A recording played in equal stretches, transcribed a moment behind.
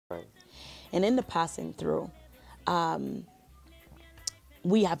Right. And in the passing through,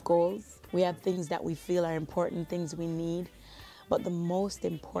 we have goals, we have things that we feel are important, things we need, but the most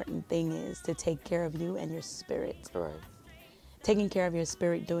important thing is to take care of you and your spirit. Right. Taking care of your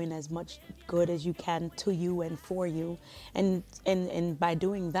spirit, doing as much good as you can to you and for you, and by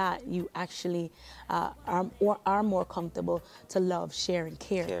doing that, you actually are more comfortable to love, share, and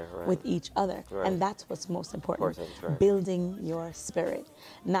care Right. with each other. Right. And that's what's most important. Right. Building your spirit,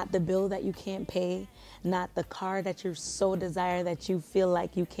 not the bill that you can't pay, not the car that you so desire that you feel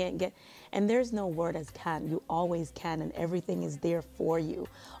like you can't get. And there's no word as can. You always can, and everything is there for you.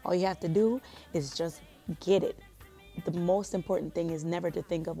 All you have to do is just get it. The most important thing is never to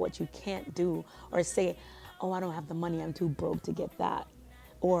think of what you can't do or say, oh, I don't have the money, I'm too broke to get that.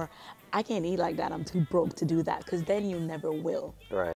 Or I can't eat like that, I'm too broke to do that, because then you never will. Right.